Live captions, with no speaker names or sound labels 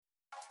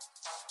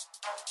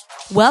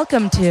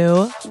Welcome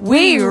to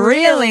We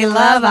Really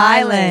Love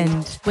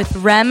Island with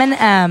Rem and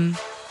M.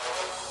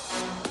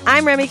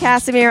 I'm Remy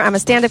Casimir. I'm a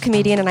stand-up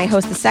comedian, and I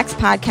host the sex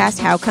podcast,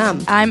 How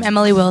Come? I'm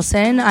Emily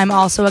Wilson. I'm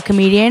also a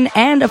comedian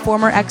and a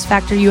former X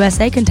Factor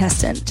USA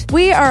contestant.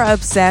 We are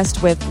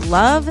obsessed with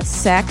love,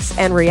 sex,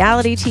 and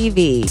reality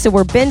TV. So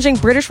we're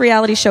binging British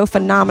reality show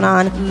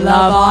phenomenon,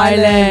 Love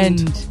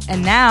Island.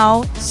 And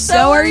now,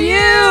 so are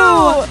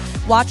you!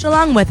 Watch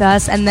along with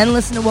us and then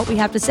listen to what we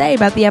have to say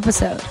about the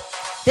episode.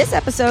 This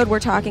episode, we're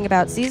talking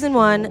about season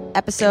 1,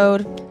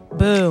 episode...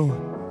 Boo.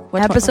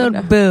 What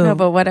episode Boo. No,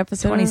 but what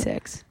episode?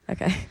 26.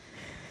 Okay.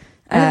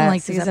 I didn't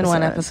like this season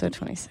 1, episode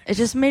 26. It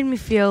just made me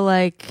feel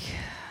like...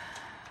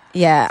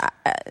 Yeah.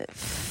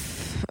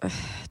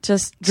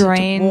 Just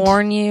drained. To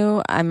warn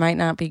you, I might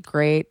not be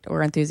great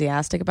or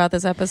enthusiastic about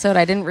this episode.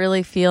 I didn't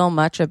really feel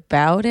much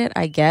about it,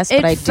 I guess.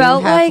 But I do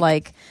have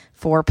like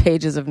 4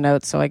 pages of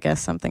notes, so I guess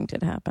something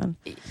did happen.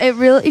 It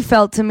really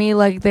felt to me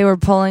like they were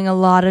pulling a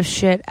lot of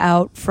shit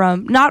out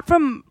from... Not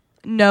from...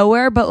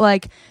 nowhere, but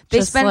like they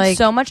just spent like,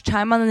 so much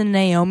time on the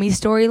Naomi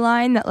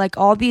storyline that like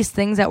all these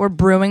things that were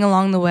brewing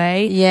along the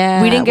way,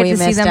 we didn't get to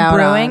see them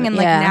brewing, and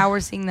like now we're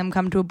seeing them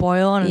come to a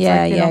boil, and it's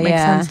like they don't make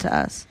sense to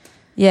us.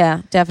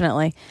 Yeah,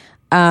 definitely.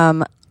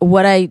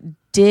 What I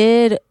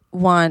did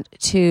want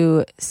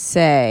to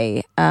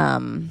say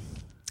from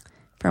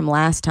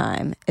last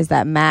time is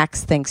that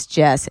Max thinks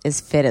Jess is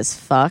fit as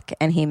fuck,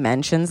 and he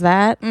mentions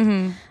that,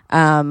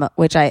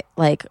 which I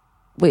like.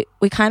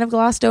 We kind of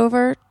glossed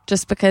over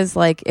just because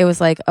like it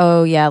was like,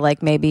 oh yeah,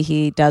 like maybe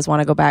he does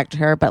want to go back to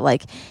her, but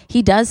like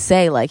he does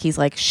say like he's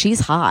like she's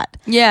hot.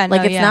 Yeah,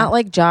 like it's not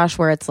like Josh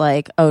where it's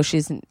like, oh,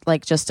 she's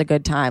like just a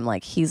good time.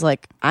 Like he's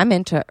like, I'm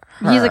into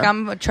her. He's like,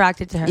 I'm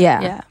attracted to her.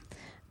 Yeah.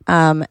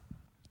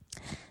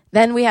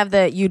 Then we have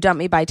the "you dumped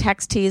me by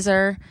text"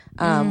 teaser,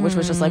 which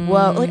was just like,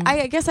 whoa. Like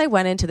I guess I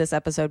went into this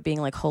episode being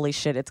like, holy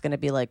shit, it's gonna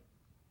be like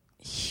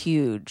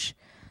huge.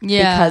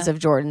 Because of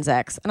Jordan's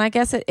ex. And I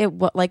guess it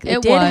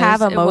did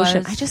have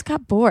emotion. I just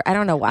got bored. I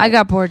don't know why. I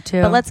got bored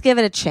too. But let's give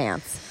it a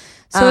chance.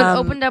 So it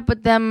opened up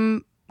with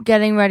them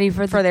getting ready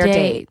for their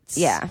dates.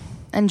 Yeah.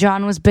 And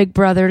John was big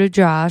brother to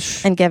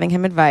Josh. And giving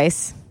him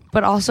advice.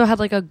 But also had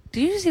like did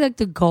you see like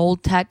the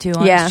gold tattoo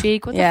on his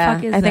cheek? What the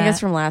fuck is that? I think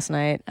it's from last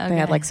night. Okay. They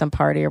had like some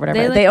party or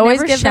whatever. They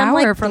always give them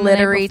like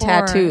glittery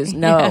tattoos.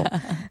 No.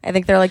 I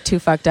think they're like too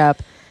fucked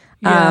up.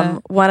 Yeah.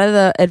 One of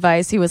the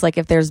advice, he was like,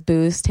 if there's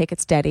booze, take it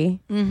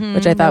steady,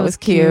 which I thought was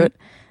cute.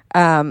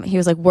 He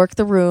was like, work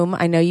the room.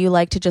 I know you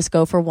like to just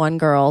go for one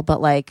girl, but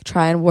like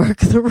try and work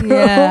the room.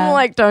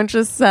 Like don't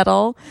just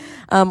settle,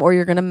 or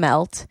you're gonna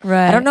melt.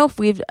 Right. I don't know if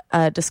we've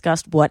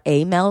discussed what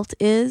a melt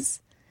is,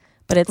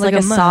 but it's like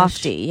a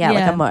softie. Yeah,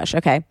 like a mush.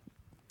 Okay.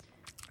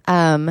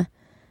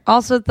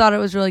 Also thought it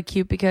was really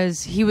cute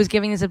because he was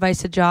giving this advice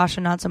to Josh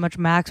and not so much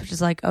Max, which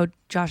is like, oh,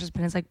 Josh has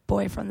been his like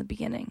boy from the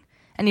beginning.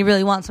 And he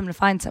really wants him to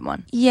find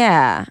someone.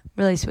 Yeah.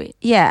 Really sweet.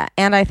 Yeah.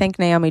 And I think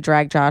Naomi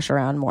dragged Josh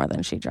around more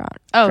than she dragged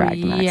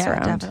Max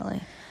around.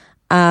 Definitely.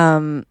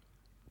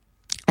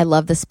 I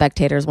love the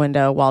spectator's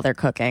window while they're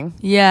cooking.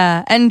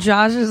 Yeah. And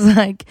Josh is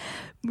like,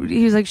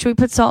 he was like, should we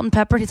put salt and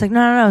pepper? He's like,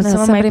 no,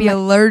 someone might be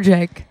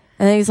allergic.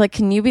 And then he's like,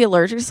 can you be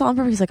allergic to salt and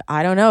pepper? He's like,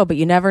 I don't know, but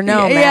you never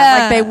know, man. Yeah.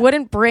 Like, they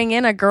wouldn't bring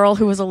in a girl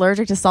who was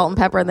allergic to salt and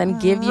pepper and then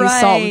give you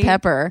salt and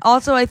pepper.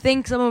 Also, I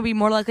think someone would be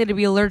more likely to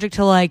be allergic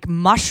to, like,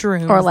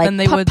 mushrooms or like than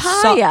they would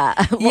salt.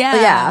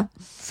 Yeah.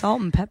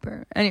 Salt and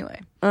pepper.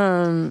 Anyway.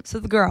 So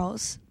the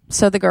girls.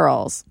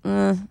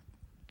 I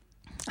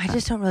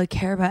just don't really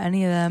care about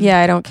any of them. Yeah,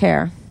 I don't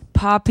care.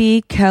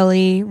 Poppy,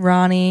 Kelly,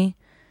 Ronnie,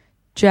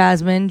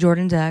 Jasmine,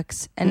 Jordan's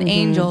ex, and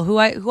Angel, who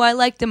I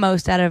liked the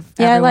most out of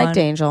everyone. I liked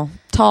Angel.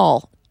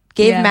 Tall.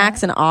 Gave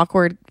Max an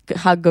awkward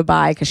hug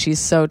goodbye because she's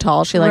so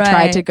tall. She like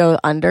tried to go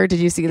under. Did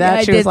you see that?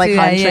 Yeah, she was like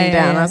hunching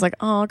down. I was like,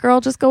 oh,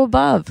 girl, just go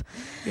above.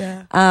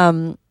 Yeah.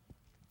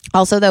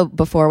 Also, though,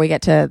 before we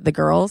get to the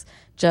girls,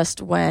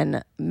 just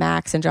when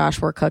Max and Josh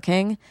were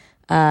cooking,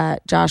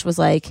 Josh was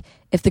like,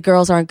 if the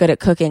girls aren't good at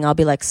cooking, I'll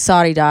be like,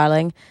 sorry,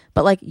 darling.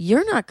 But like,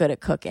 you're not good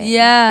at cooking.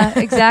 Yeah,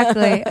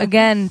 exactly.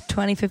 Again,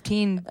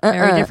 2015,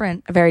 very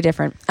different. Very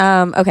different.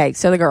 Okay,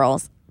 so the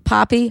girls.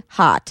 Poppy,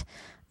 hot.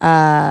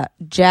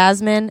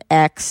 Jasmine,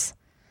 ex.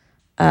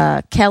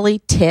 Kelly,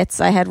 tits,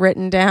 I had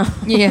written down.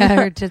 Yeah,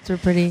 her tits were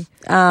pretty.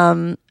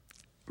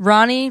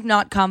 Ronnie,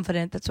 not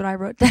confident. That's what I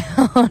wrote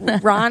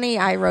down. Ronnie,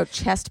 I wrote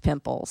chest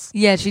pimples.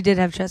 Yeah, she did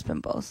have chest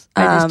pimples.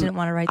 I just didn't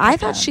want to write that I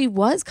thought down. she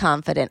was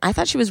confident. I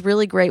thought she was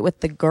really great with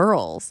the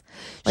girls.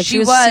 Like she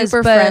was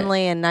super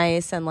friendly and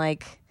nice and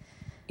like...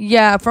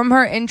 Yeah, from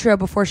her intro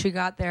before she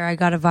got there, I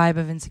got a vibe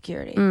of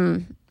insecurity.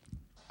 All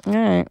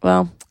right,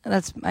 well...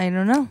 I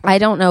don't know. I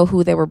don't know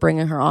who they were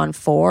bringing her on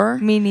for.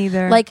 Me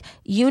neither. Like,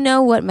 you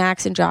know what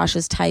Max and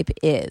Josh's type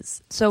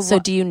is. So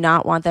do you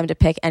not want them to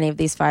pick any of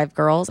these 5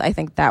 girls? I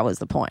think that was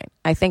the point.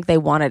 I think they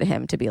wanted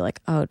him to be like,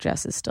 oh,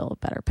 Jess is still a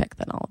better pick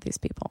than all of these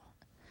people.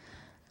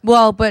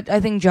 Well, but I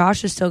think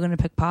Josh is still going to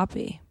pick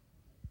Poppy.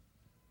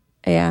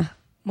 Yeah.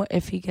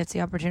 If he gets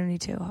the opportunity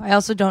to. I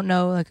also don't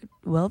know, like,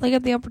 will they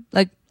get the opportunity?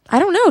 Like, I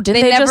don't know. Did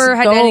they never just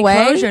had go any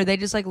away? closure? They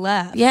just like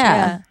left.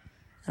 Yeah.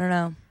 I don't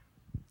know.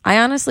 I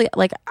honestly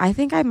I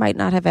think I might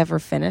not have ever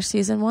finished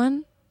season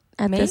 1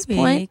 at this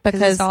point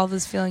because all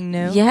this feeling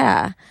new.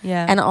 Yeah.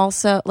 Yeah. And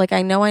also like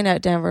I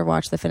never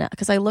watched the finale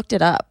because I looked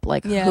it up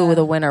like who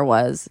the winner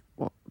was,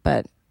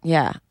 but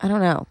yeah, I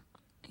don't know.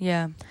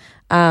 Yeah.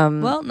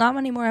 Well, not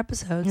many more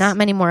episodes.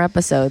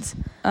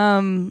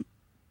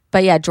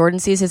 But yeah, Jordan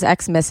sees his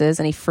ex misses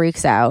and he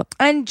freaks out.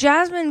 And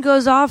Jasmine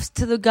goes off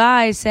to the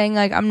guy saying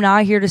like, I'm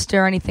not here to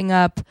stir anything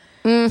up.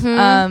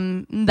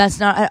 Mm-hmm. That's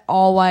not at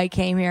all why I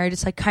came here. I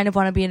just like kind of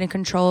want to be in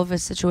control of a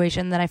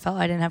situation that I felt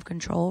I didn't have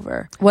control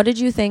over. What did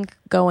you think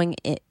going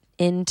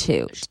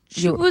into?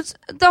 She was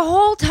the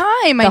whole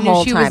time. I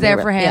knew she was there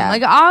for him. Yeah.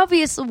 Like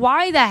obviously,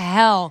 why the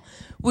hell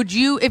would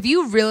you, if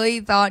you really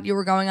thought you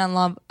were going on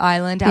Love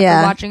Island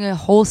after watching a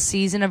whole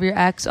season of your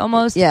ex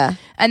almost, and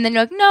then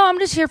you're like, no, I'm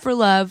just here for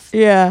love.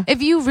 Yeah.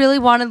 If you really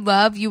wanted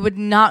love, you would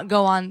not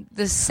go on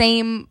the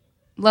same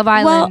Love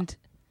Island.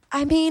 Well,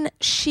 I mean,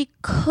 she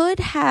could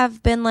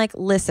have been like,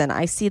 listen,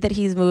 I see that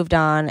he's moved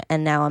on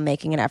and now I'm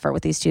making an effort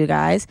with these two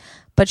guys.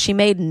 But she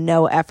made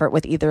no effort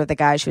with either of the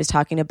guys. She was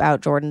talking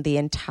about Jordan the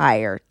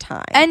entire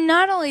time. And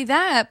not only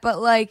that, but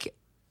like,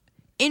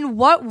 in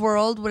what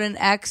world would an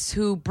ex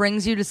who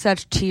brings you to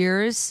such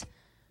tears,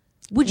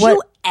 would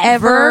you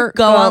ever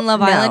go on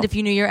Love Island if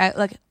you knew your ex?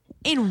 Like,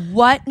 in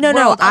what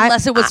world?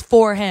 Unless it was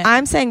for him.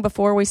 I'm saying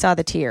before we saw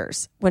the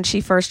tears, when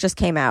she first just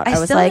came out, I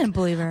was still like, didn't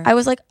believe her. I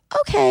was like,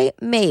 okay,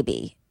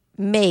 maybe.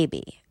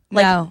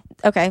 Like, no.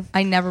 Okay.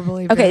 I never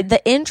believed her. Okay,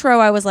 the intro,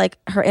 I was like,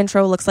 her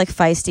intro looks like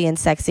feisty and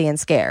sexy and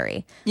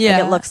scary. Yeah.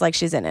 Like, it looks like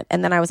she's in it.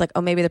 And then I was like,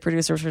 oh, maybe the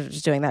producers were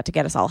just doing that to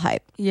get us all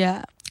hype.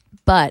 Yeah.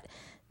 But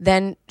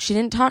then she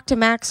didn't talk to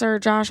Max or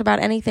Josh about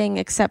anything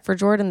except for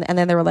Jordan. And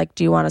then they were like,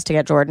 do you want us to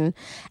get Jordan?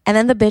 And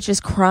then the bitch is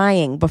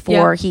crying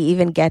before he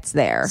even gets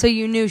there. So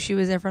you knew she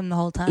was there from the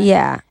whole time.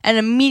 Yeah. And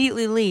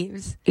immediately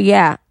leaves.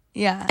 Yeah.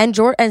 Yeah. And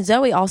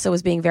Zoe also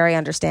was being very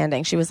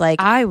understanding. She was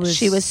like,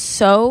 she was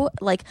so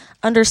like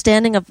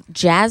understanding of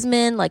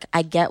Jasmine. Like,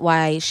 I get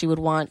why she would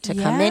want to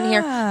come in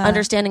here.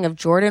 Understanding of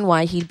Jordan,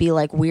 why he'd be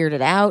like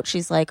weirded out.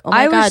 She's like, oh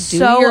my God, do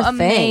your thing. I was so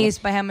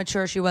amazed by how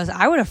mature she was.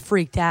 I would have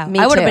freaked out. Me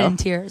I would too. have been in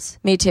tears.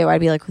 Me too.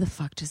 I'd be like, who the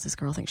fuck does this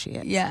girl think she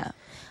is? Yeah.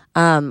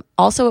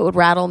 Also, it would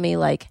rattle me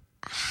like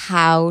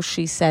how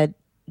she said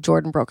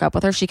Jordan broke up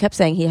with her. She kept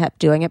saying he kept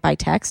doing it by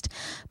text.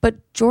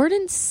 But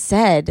Jordan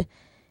said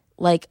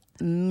like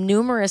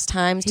numerous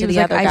times to the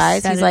other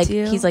guys,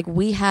 he's like,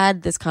 we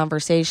had this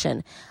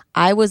conversation.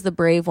 I was the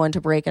brave one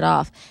to break it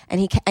off,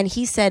 and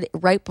he said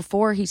right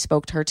before he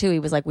spoke to her too, he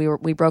was like,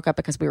 we broke up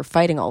because we were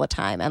fighting all the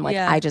time, and like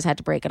I just had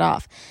to break it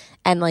off.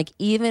 And like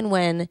even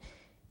when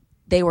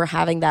they were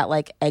having that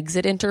like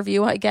exit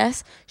interview, I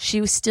guess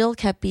she still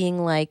kept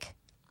being like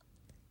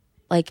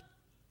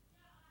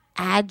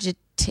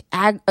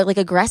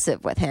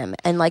aggressive with him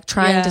and like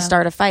trying to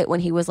start a fight when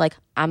he was like,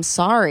 I'm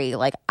sorry,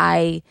 like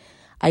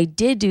I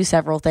did do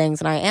several things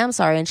and I am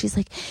sorry. And she's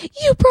like,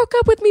 you broke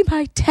up with me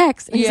by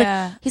text. And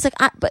he's like,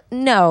 but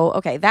no,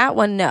 okay, that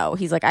one, no.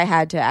 He's like, I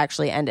had to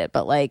actually end it.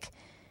 But like,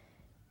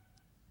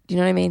 do you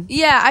know what I mean?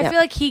 Yeah, I feel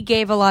like he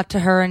gave a lot to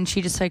her and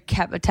she just like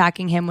kept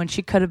attacking him when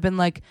she could have been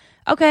like,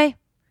 okay.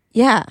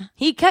 Yeah.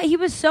 He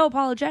was so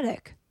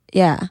apologetic.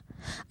 Yeah.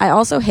 I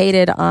also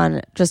hated on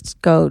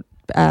because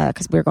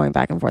we were going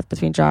back and forth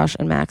between Josh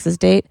and Max's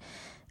date.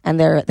 And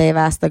they've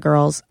asked the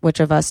girls, which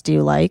of us do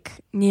you like?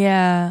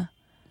 Yeah.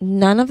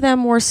 None of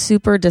them were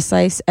super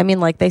decisive. I mean,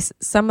 like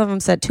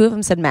two of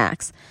them said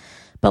Max,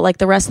 but like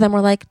the rest of them were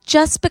like,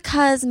 just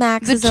because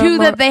Max is the two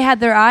that they had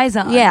their eyes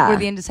on were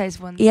the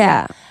indecisive ones.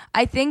 Yeah.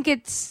 I think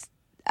it's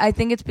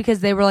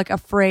because they were like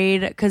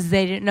afraid because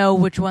they didn't know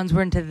which ones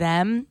were into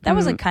them. That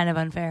was like kind of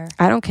unfair.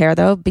 I don't care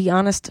though. Be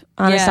honest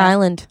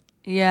island.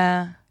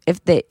 Yeah.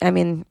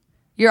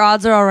 Your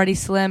odds are already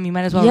slim. You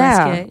might as well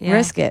risk it. Yeah.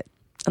 Risk it.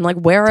 And like,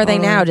 where are they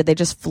now? Did they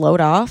just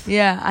float off?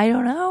 Yeah. I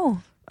don't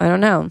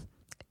know.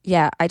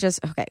 Yeah,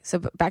 okay, so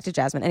back to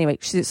Jasmine. Anyway,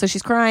 so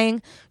she's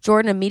crying.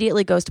 Jordan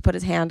immediately goes to put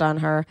his hand on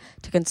her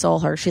to console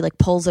her. She like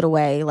pulls it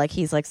away like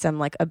he's like some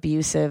like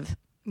abusive.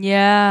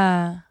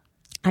 Yeah.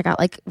 I got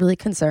like really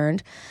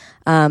concerned.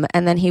 And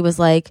then he was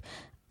like,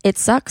 it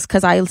sucks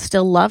because I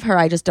still love her.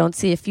 I just don't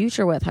see a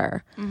future with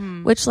her.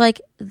 Mm-hmm. Which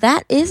like,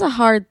 that is a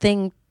hard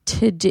thing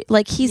to do.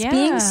 Like he's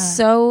being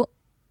so...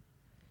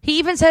 He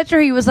even said to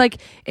her, he was like,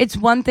 it's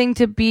one thing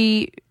to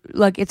be,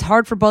 like, it's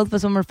hard for both of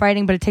us when we're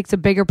fighting, but it takes a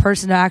bigger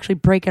person to actually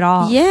break it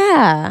off.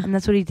 Yeah. And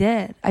that's what he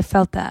did. I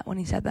felt that when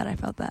he said that. I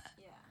felt that.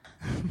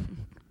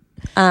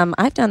 Yeah.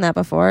 I've done that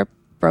before,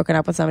 broken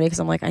up with somebody because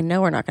I'm like, I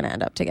know we're not going to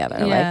end up together.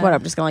 Yeah. Like, what,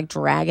 I'm just going to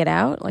like drag it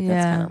out? Like,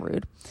 that's kind of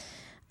rude.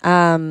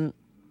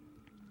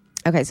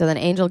 Okay, so then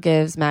Angel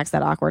gives Max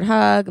that awkward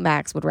hug.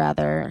 Max would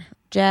rather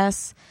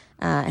Jess.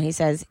 And he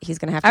says he's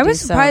going to have to I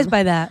was surprised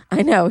by that.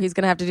 I know. He's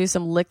going to have to do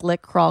some lick,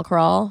 lick, crawl,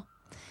 crawl.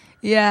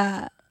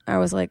 Yeah. I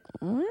was like,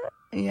 what?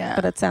 Yeah.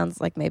 But it sounds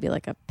like maybe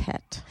like a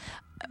pet.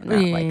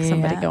 Not like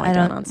somebody going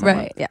down on someone.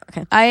 Right. Yeah,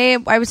 okay.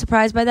 I was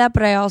surprised by that,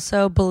 but I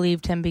also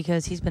believed him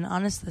because he's been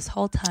honest this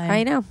whole time.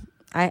 I know.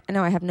 I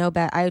have no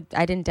bet. I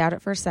didn't doubt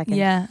it for a second.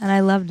 Yeah, and I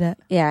loved it.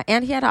 Yeah,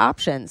 and he had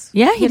options.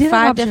 Yeah, he had did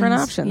 5 different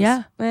options.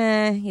 Yeah.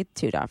 He had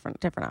 2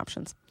 different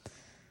options.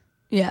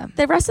 Yeah.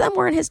 The rest of them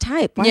weren't his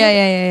type.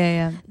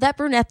 Yeah. That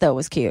brunette, though,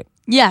 was cute.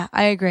 Yeah,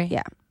 I agree.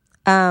 Yeah.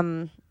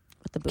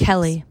 With the boobs.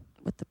 Kelly.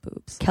 With the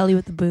boobs. Kelly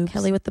with the boobs.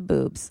 Kelly with the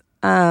boobs.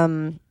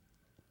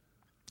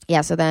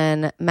 Yeah, so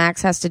then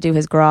Max has to do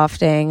his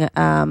grafting,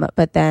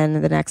 but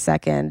then the next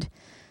second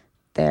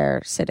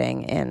they're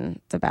sitting in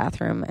the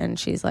bathroom and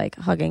she's like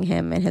hugging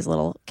him in his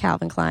little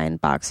Calvin Klein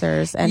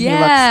boxers and he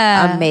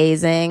looks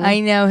amazing.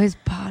 I know, his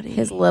body.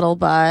 His little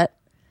butt.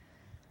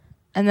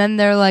 And then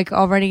they're like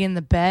already in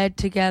the bed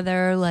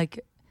together,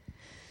 like...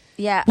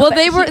 Yeah. Well,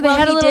 they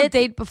had a little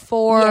date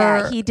before.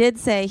 Yeah, he did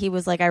say, he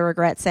was like, I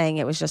regret saying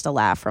it was just a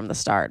laugh from the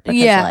start.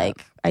 Because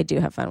like, I do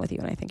have fun with you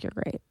and I think you're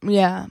great.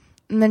 Yeah.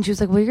 And then she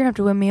was like, well, you're going to have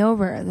to win me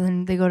over. And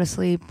then they go to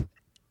sleep.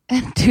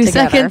 And 2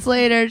 seconds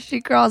later,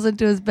 she crawls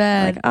into his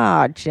bed. Like,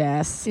 oh,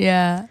 Jess.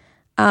 Yeah.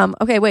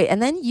 Okay, wait.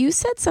 And then you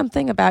said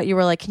something about, you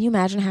were like, can you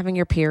imagine having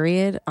your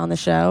period on the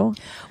show?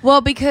 Well,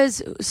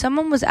 because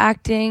someone was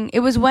acting. It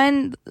was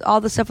when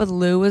all the stuff with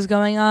Lou was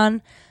going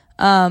on.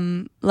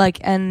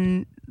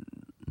 And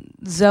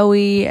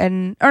Zoe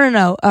and... Or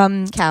no.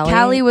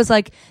 Callie was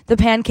like the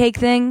pancake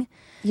thing.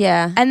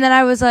 Yeah. And then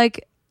I was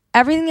like...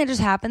 Everything that just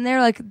happened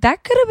there, like,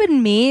 that could have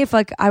been me if,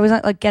 like, I was,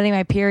 like, getting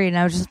my period and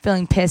I was just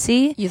feeling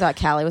pissy. You thought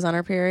Callie was on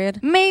her period?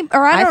 Maybe,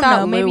 or I don't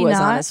know, maybe Lou was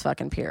not. on his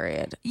fucking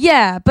period.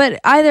 Yeah, but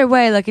either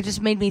way, like, it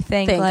just made me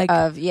think like...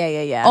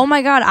 Yeah. Oh,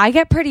 my God, I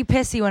get pretty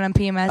pissy when I'm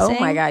PMSing. Oh,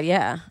 my God,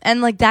 yeah. And,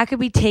 like, that could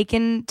be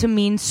taken to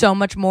mean so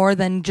much more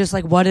than just,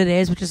 like, what it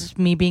is, which is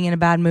me being in a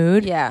bad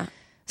mood. Yeah.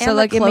 So, and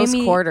like, the close it made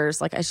me...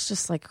 quarters, like, it's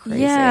just, like,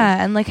 crazy.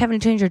 Yeah, and, like, having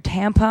to change your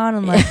tampon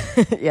and,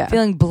 like,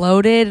 feeling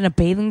bloated in a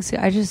bathing suit.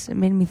 It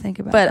made me think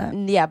about that.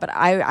 Yeah, but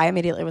I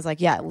immediately was like,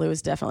 yeah, Lou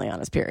is definitely on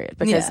his period.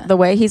 Because the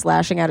way he's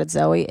lashing out at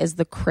Zoe is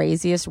the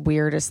craziest,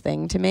 weirdest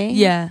thing to me.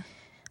 Yeah.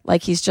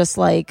 Like, he's just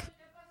like,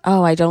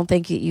 oh, I don't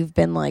think you've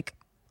been, like,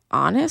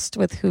 honest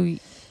with who...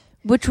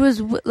 Which was,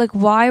 like,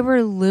 why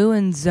were Lou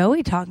and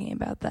Zoe talking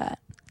about that?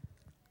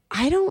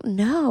 I don't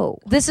know.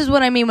 This is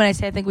what I mean when I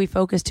say I think we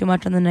focused too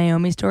much on the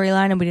Naomi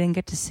storyline and we didn't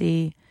get to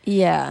see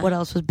what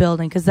else was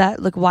building. Because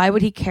that, like, why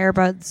would he care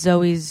about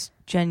Zoe's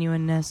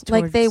genuineness?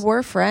 Like, they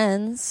were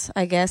friends,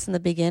 I guess, in the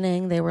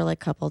beginning. They were,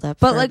 like, coupled up.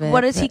 But, like, what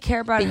does he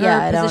care about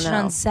her position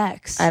on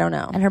sex? I don't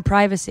know. And her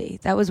privacy.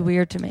 That was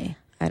weird to me.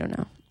 I don't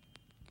know.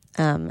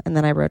 And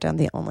then I wrote down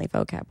the only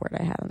vocab word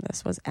I had on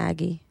this was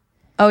Aggie.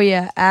 Oh,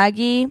 yeah.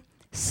 Aggie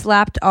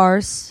slapped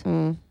arse.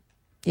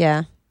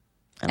 Yeah.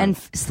 And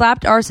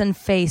slapped arse and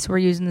face were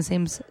used in the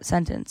same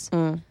sentence,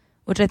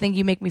 which I think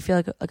you make me feel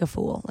like a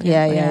fool. Like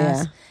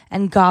yeah.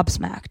 And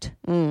gobsmacked.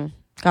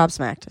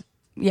 Gobsmacked.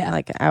 Yeah.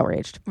 Like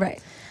outraged.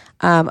 Right.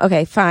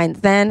 Okay, fine.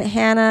 Then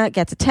Hannah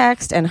gets a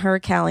text and her,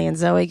 Callie, and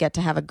Zoe get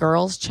to have a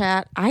girls'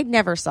 chat. I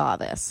never saw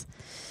this.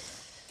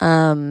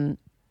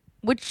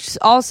 Which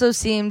also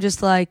seemed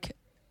just like...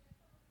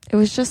 It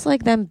was just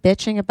like them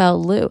bitching about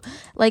Lou.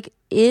 Like,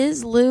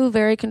 is Lou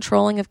very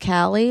controlling of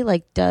Callie?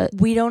 Like,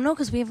 we don't know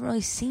because we haven't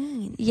really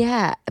seen.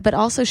 Yeah, but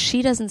also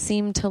she doesn't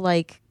seem to,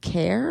 like,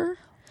 care.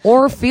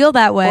 Or feel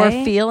that way.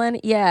 Or feel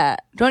any... Yeah.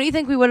 Don't you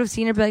think we would have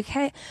seen her be like,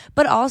 hey...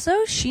 But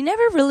also, she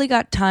never really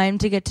got time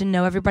to get to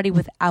know everybody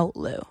without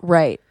Lou.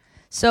 Right.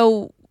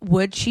 So...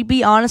 Would she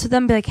be honest with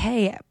them and be like,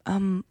 hey,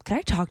 can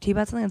I talk to you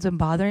about something that's been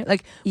bothering you?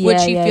 Like,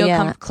 would she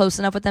feel close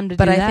enough with them to do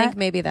that? But I think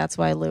maybe that's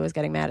why Lou is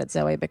getting mad at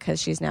Zoe,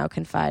 because she's now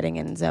confiding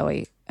in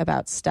Zoe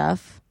about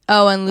stuff.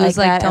 Oh, and Lou's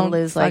like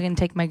don't fucking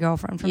take my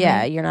girlfriend from me.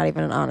 Yeah, you're not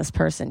even an honest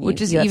person. Which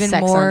is you even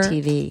sex more on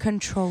TV.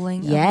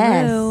 Controlling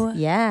Yes. of Lou.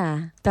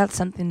 Yeah. That's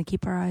something to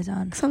keep our eyes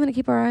on. Something to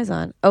keep our eyes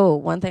on. Oh,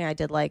 one thing I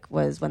did like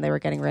was when they were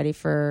getting ready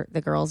for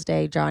the girls'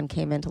 day, John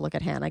came in to look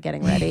at Hannah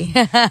getting ready.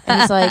 And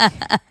he's like...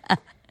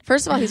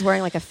 First of all, he's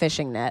wearing like a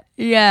fishing net.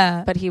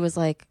 Yeah. But he was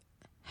like,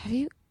 have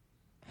you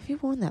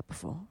worn that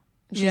before?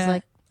 And she's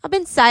like, I've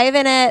been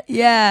saving it.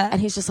 Yeah. And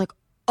he's just like,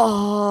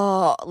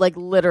 oh, like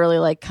literally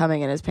like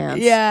coming in his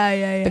pants.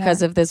 Yeah.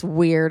 Because of this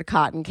weird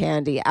cotton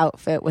candy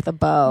outfit with a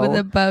bow. With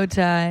a bow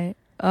tie.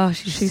 Oh,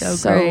 she's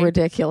so great.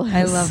 Ridiculous.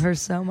 I love her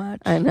so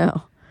much. I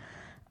know.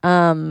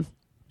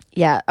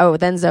 Yeah. Oh,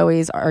 then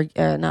Zoe's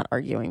not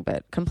arguing,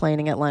 but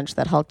complaining at lunch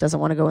that Hulk doesn't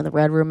want to go in the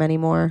red room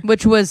anymore.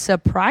 Which was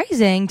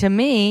surprising to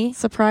me.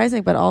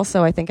 Surprising, but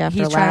also I think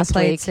after last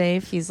week,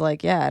 safe. He's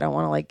like, yeah, I don't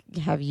want to like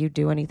have you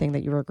do anything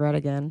that you regret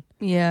again.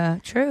 Yeah,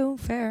 true,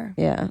 fair.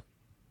 Yeah.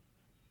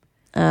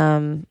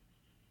 And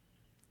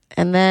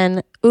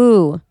then,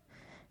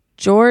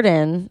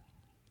 Jordan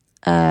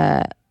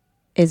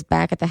is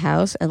back at the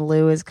house and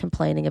Lou is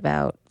complaining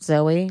about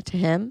Zoe to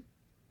him.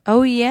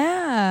 Oh,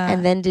 yeah.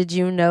 And then did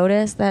you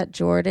notice that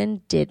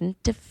Jordan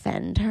didn't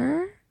defend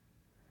her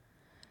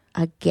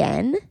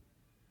again?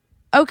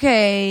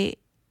 Okay.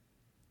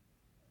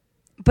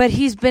 But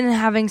he's been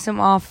having some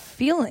off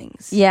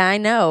feelings. Yeah, I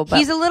know. But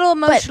he's a little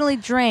emotionally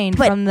drained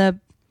from the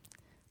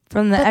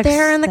X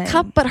they're in the thing.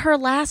 cup, but her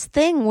last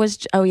thing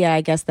was... Oh, yeah, I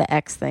guess the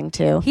X thing,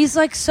 too. He's,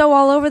 like, so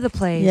all over the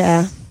place.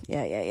 Yeah.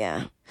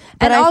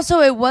 And also,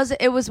 it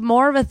was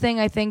more of a thing,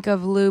 I think,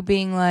 of Lou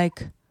being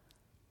like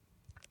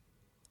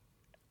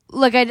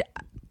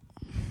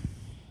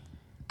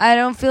I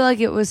don't feel like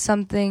it was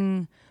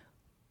something.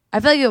 I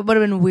feel like it would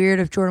have been weird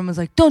if Jordan was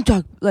like, "Don't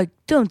talk, like,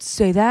 don't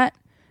say that."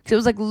 Because it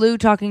was like Lou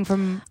talking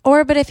from...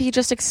 but if he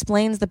just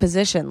explains the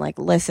position, like,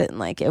 listen,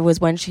 like, it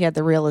was when she had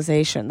the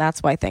realization.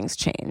 That's why things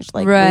changed.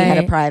 Like, we had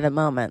a private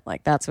moment.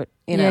 Like, that's what,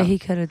 you know. Yeah, he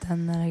could have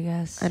done that, I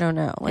guess. I don't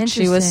know. Like,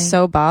 she was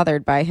so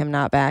bothered by him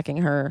not backing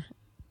her.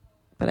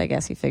 But I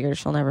guess he figured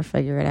she'll never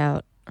figure it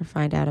out or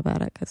find out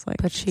about it.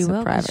 But she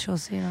will, because she'll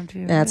see it on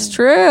TV. That's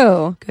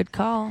true. Good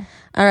call.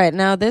 All right,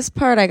 now this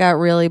part I got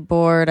really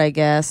bored, I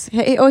guess.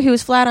 He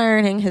was flat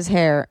ironing his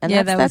hair. And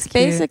that's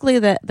basically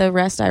the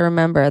rest I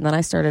remember. And then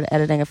I started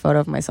editing a photo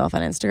of myself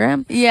on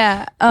Instagram.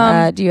 Yeah.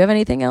 Do you have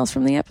anything else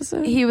from the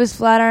episode? He was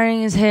flat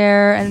ironing his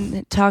hair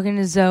and talking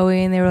to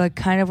Zoe, and they were like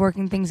kind of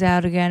working things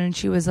out again. And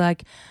she was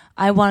like,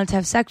 I wanted to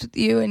have sex with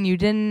you, and you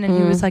didn't. And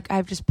he was like,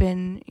 I've just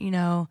been, you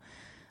know...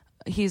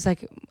 He's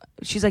like,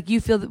 she's like,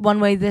 you feel one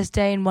way this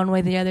day and one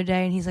way the other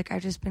day, and he's like,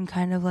 I've just been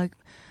kind of like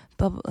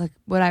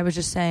what I was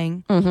just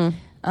saying.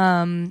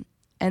 And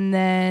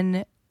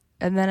then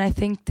I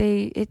think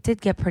it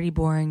did get pretty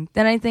boring.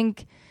 Then I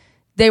think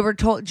they were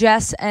told,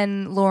 Jess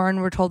and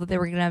Lauren were told that they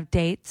were gonna have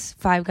dates.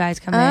 5 guys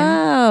come in.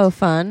 Oh,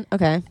 fun.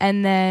 Okay.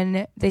 And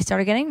then they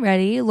started getting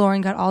ready.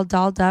 Lauren got all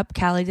dolled up.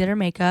 Callie did her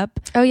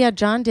makeup. Oh yeah,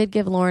 John did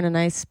give Lauren a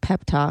nice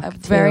pep talk. A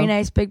very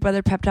nice big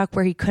brother pep talk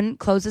where he couldn't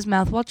close his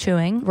mouth while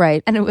chewing.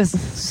 Right. And it was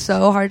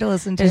so hard to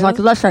listen to. He's like,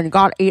 listen, you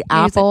gotta eat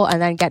apple and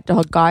then get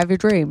the guy of your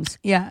dreams.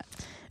 Yeah.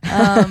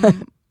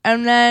 And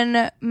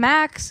then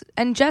Max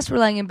and Jess were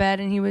laying in bed,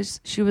 and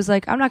she was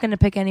like, I'm not gonna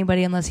pick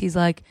anybody unless he's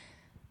like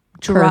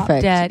drop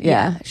dead.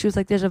 Yeah. She was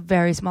like, there's a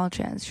very small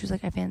chance. She was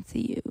like, I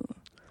fancy you.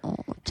 Oh,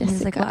 Jessica. And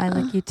he's like, well, I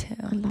like you too.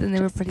 Then they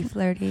were pretty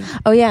flirty.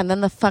 Oh yeah, and then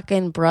the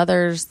fucking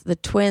brothers, the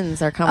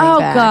twins, are coming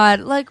back. Oh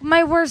god, like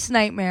my worst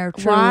nightmare,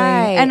 truly.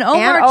 Right. And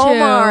Omar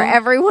too.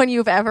 Everyone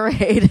you've ever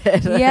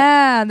hated.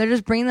 Yeah, they're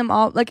just bringing them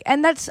all, like,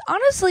 and that's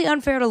honestly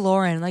unfair to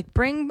Lauren. Like,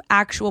 bring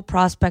actual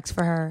prospects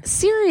for her.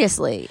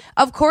 Seriously.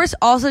 Of course.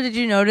 Also, did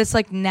you notice,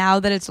 like,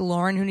 now that it's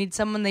Lauren who needs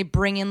someone, they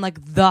bring in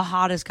like the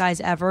hottest guys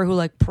ever who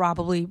like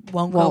probably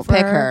won't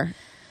pick her.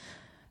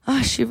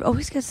 Oh, she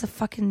always gets the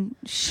fucking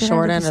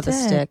short end of the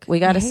stick. We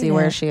got to see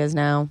where she is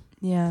now.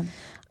 Yeah.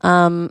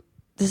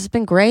 This has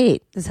been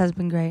great. This has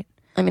been great.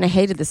 I mean, I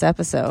hated this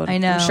episode. I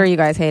know. I'm sure you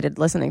guys hated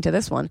listening to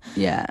this one.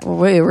 Yeah.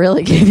 We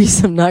really gave you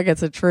some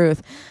nuggets of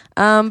truth.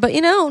 But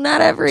you know, not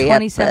every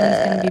 27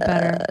 is going to be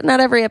better. Not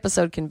every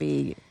episode can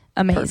be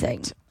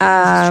amazing.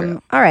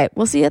 All right.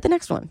 We'll see you at the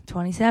next one.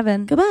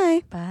 27.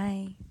 Goodbye.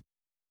 Bye.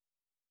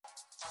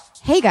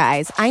 Hey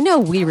guys, I know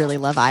We Really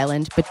Love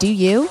Island, but do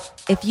you?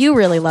 If you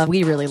really love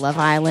We Really Love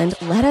Island,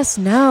 let us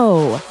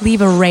know.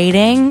 Leave a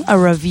rating, a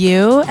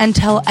review, and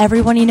tell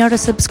everyone you know to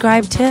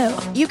subscribe too.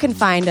 You can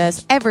find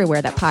us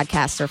everywhere that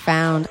podcasts are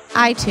found.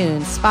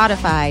 iTunes,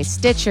 Spotify,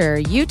 Stitcher,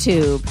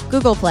 YouTube,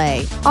 Google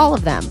Play, all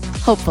of them.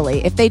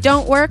 Hopefully. If they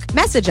don't work,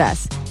 message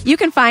us. You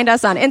can find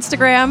us on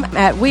Instagram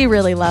at We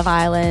Really Love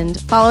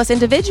Island. Follow us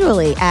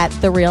individually at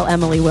The Real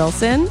Emily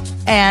Wilson.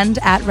 And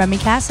at Remy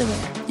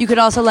Cassavant. You could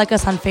also like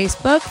us on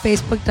Facebook,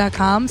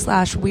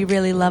 facebook.com/We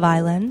Really Love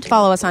Island.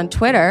 Follow us on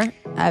Twitter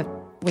at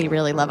We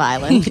Really Love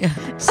Island.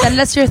 Send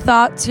us your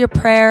thoughts, your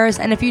prayers,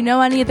 and if you know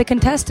any of the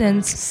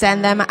contestants,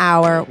 send them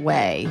our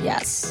way.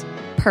 Yes.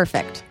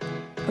 Perfect.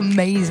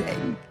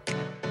 Amazing.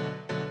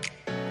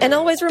 And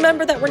always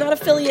remember that we're not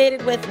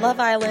affiliated with Love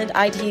Island,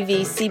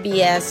 ITV,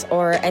 CBS,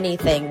 or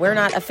anything. We're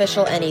not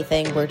official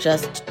anything. We're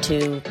just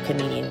 2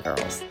 comedian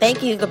girls.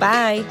 Thank you.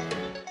 Goodbye.